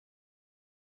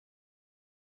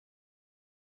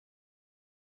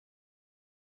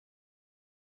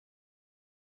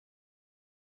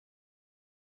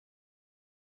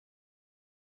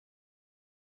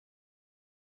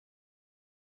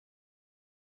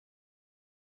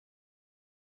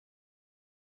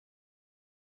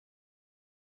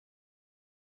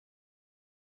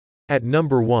At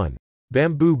number 1.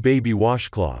 Bamboo Baby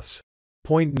Washcloths.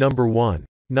 Point number 1.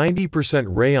 90%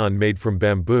 rayon made from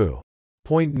bamboo.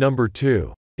 Point number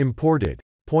 2. Imported.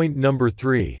 Point number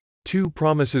 3. 2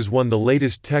 promises 1 the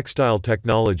latest textile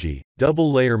technology,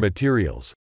 double layer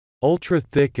materials. Ultra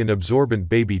thick and absorbent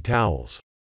baby towels.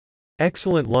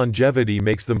 Excellent longevity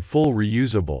makes them full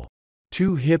reusable.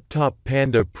 2 Hip Top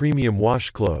Panda Premium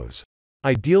Washclothes.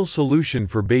 Ideal solution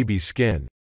for baby skin.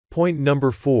 Point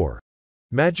number 4.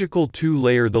 Magical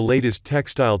 2-layer the latest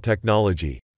textile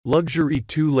technology, luxury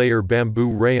 2-layer bamboo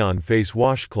rayon face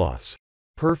washcloths.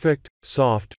 Perfect,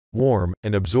 soft, warm,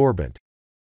 and absorbent.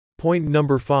 Point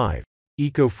number 5.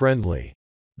 Eco-friendly.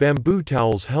 Bamboo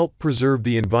towels help preserve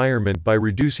the environment by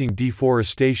reducing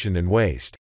deforestation and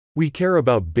waste. We care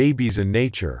about babies and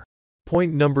nature.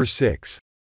 Point number 6.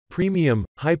 Premium,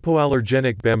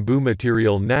 hypoallergenic bamboo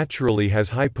material naturally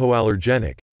has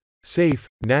hypoallergenic, safe,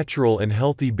 natural and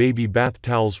healthy baby bath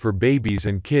towels for babies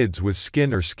and kids with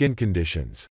skin or skin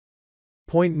conditions.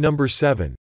 Point number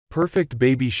 7. Perfect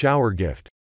baby shower gift.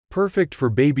 Perfect for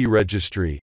baby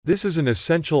registry. This is an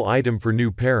essential item for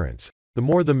new parents, the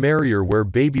more the merrier where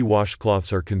baby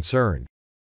washcloths are concerned.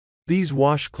 These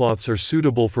washcloths are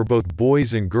suitable for both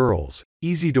boys and girls,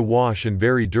 easy to wash and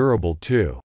very durable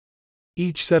too.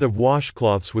 Each set of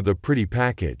washcloths with a pretty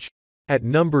package. At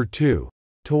number 2.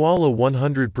 Toalla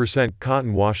 100%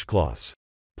 cotton washcloths.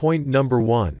 Point number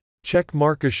 1. Check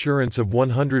mark assurance of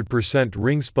 100%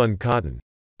 ring-spun cotton.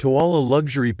 Toalla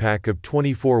luxury pack of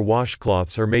 24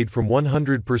 washcloths are made from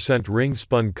 100%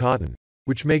 ring-spun cotton,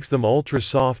 which makes them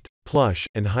ultra-soft, plush,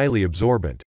 and highly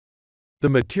absorbent. The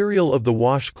material of the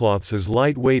washcloths is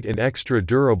lightweight and extra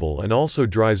durable and also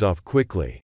dries off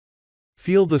quickly.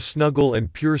 Feel the snuggle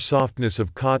and pure softness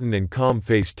of cotton and calm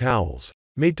face towels,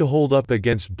 made to hold up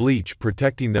against bleach,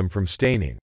 protecting them from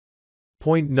staining.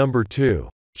 Point number 2.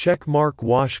 Check mark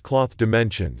washcloth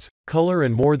dimensions, color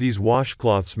and more. These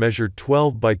washcloths measure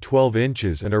 12 by 12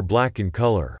 inches and are black in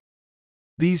color.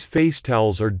 These face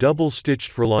towels are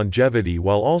double-stitched for longevity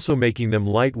while also making them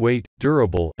lightweight,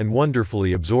 durable, and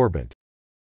wonderfully absorbent.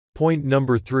 Point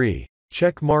number 3.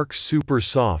 Check mark super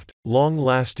soft,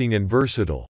 long-lasting and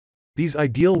versatile. These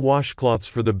ideal washcloths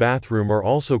for the bathroom are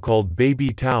also called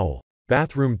baby towel,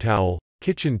 bathroom towel,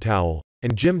 kitchen towel,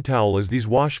 and gym towel, as these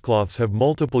washcloths have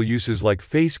multiple uses like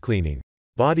face cleaning,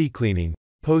 body cleaning,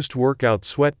 post-workout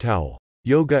sweat towel,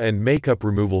 yoga and makeup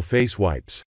removal face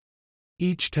wipes.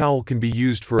 Each towel can be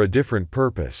used for a different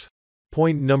purpose.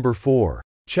 Point number 4.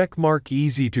 Check mark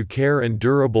easy to care and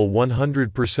durable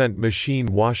 100% machine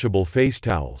washable face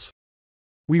towels.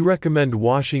 We recommend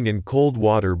washing in cold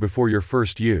water before your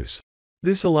first use.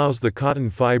 This allows the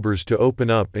cotton fibers to open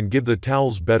up and give the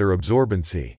towels better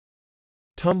absorbency.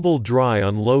 Tumble dry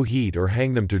on low heat or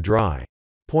hang them to dry.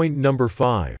 Point number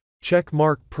 5. Check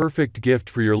mark perfect gift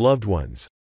for your loved ones.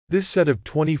 This set of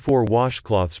 24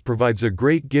 washcloths provides a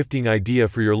great gifting idea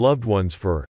for your loved ones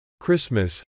for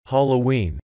Christmas,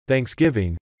 Halloween,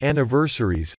 Thanksgiving,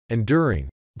 anniversaries, and during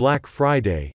Black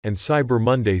Friday and Cyber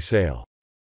Monday sale.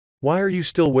 Why are you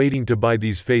still waiting to buy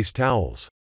these face towels?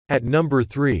 At number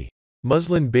 3.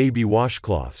 Muslin Baby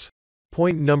Washcloths.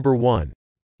 Point number 1.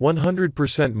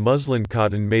 100% muslin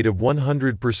cotton made of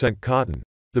 100% cotton.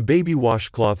 The baby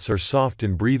washcloths are soft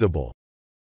and breathable.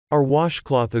 Our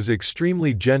washcloth is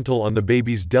extremely gentle on the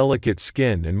baby's delicate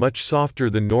skin and much softer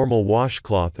than normal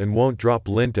washcloth and won't drop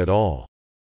lint at all.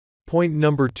 Point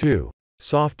number 2.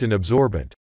 Soft and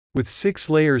absorbent. With 6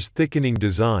 layers thickening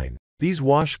design, these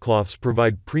washcloths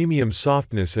provide premium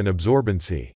softness and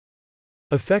absorbency.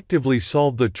 Effectively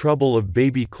solve the trouble of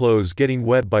baby clothes getting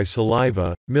wet by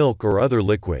saliva, milk or other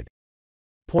liquid.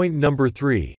 Point number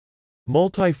 3.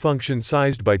 Multi-function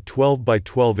sized by 12 by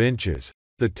 12 inches,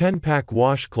 the 10-pack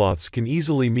washcloths can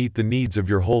easily meet the needs of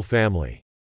your whole family.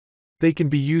 They can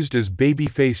be used as baby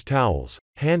face towels,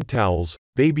 hand towels,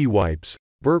 baby wipes,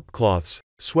 burp cloths,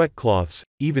 sweat cloths,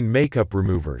 even makeup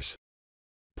removers.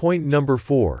 Point number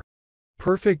 4.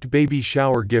 Perfect baby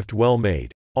shower gift, well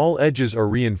made. All edges are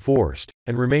reinforced,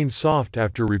 and remain soft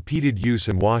after repeated use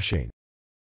and washing.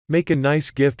 Make a nice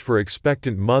gift for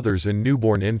expectant mothers and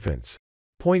newborn infants.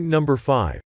 Point number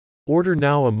 5. Order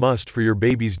now, a must for your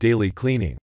baby's daily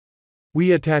cleaning.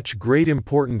 We attach great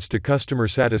importance to customer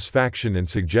satisfaction and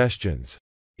suggestions.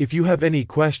 If you have any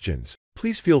questions,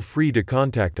 please feel free to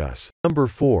contact us. Number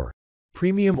 4.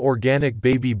 Premium Organic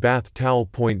Baby Bath Towel.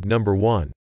 Point number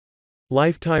 1.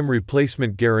 Lifetime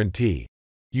Replacement Guarantee.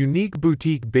 Unique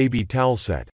Boutique Baby Towel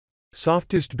Set.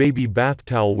 Softest baby bath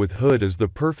towel with hood is the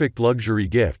perfect luxury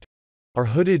gift. Our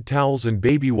hooded towels and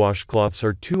baby washcloths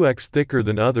are 2x thicker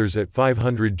than others at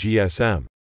 500 GSM.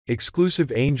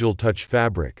 Exclusive Angel Touch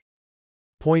fabric.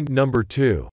 Point number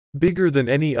 2. Bigger than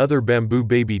any other bamboo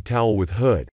baby towel with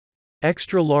hood.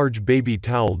 Extra large baby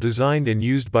towel designed and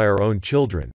used by our own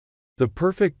children. The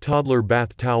perfect toddler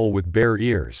bath towel with bare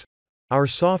ears. Our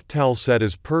soft towel set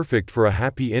is perfect for a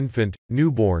happy infant,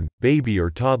 newborn, baby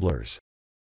or toddlers.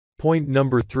 Point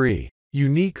number 3.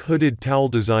 Unique hooded towel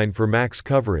design for max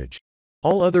coverage.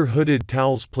 All other hooded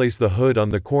towels place the hood on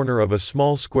the corner of a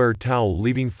small square towel,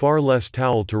 leaving far less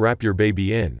towel to wrap your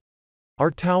baby in. Our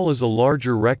towel is a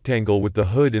larger rectangle with the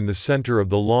hood in the center of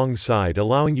the long side,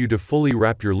 allowing you to fully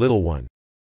wrap your little one.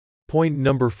 Point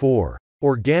number 4.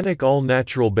 Organic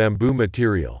all-natural bamboo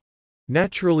material.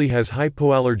 Naturally has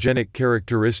hypoallergenic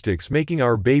characteristics, making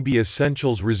our baby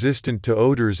essentials resistant to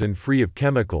odors and free of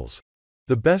chemicals.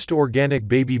 The best organic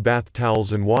baby bath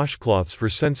towels and washcloths for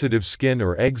sensitive skin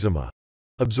or eczema.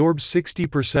 Absorbs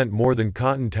 60% more than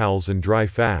cotton towels and dry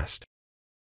fast.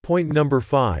 Point number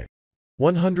 5.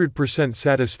 100%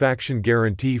 satisfaction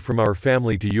guarantee from our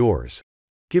family to yours.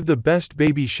 Give the best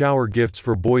baby shower gifts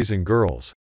for boys and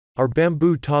girls. Our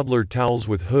bamboo toddler towels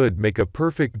with hood make a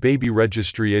perfect baby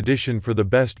registry edition for the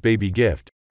best baby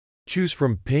gift. Choose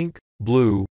from pink,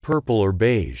 blue, purple or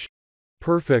beige.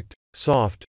 Perfect,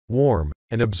 soft, warm,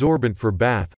 and absorbent for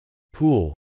bath,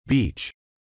 pool, beach.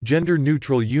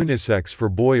 Gender-neutral unisex for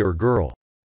boy or girl.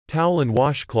 Towel and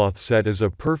washcloth set is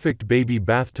a perfect baby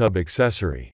bathtub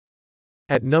accessory.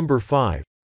 At number 5.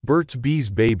 Burt's Bees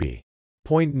Baby.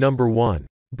 Point number 1.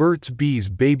 Burt's Bees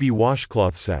Baby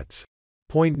Washcloth Sets.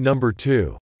 Point number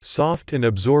 2. Soft and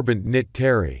absorbent knit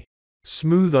terry.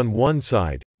 Smooth on one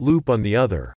side, loop on the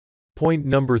other. Point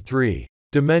number 3.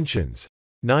 Dimensions.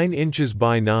 9 inches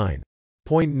by 9.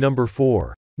 Point number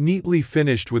 4. Neatly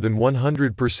finished with an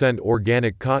 100%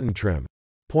 organic cotton trim.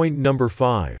 Point number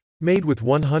 5. Made with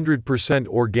 100%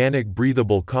 organic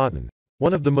breathable cotton,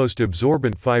 one of the most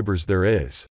absorbent fibers there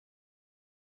is.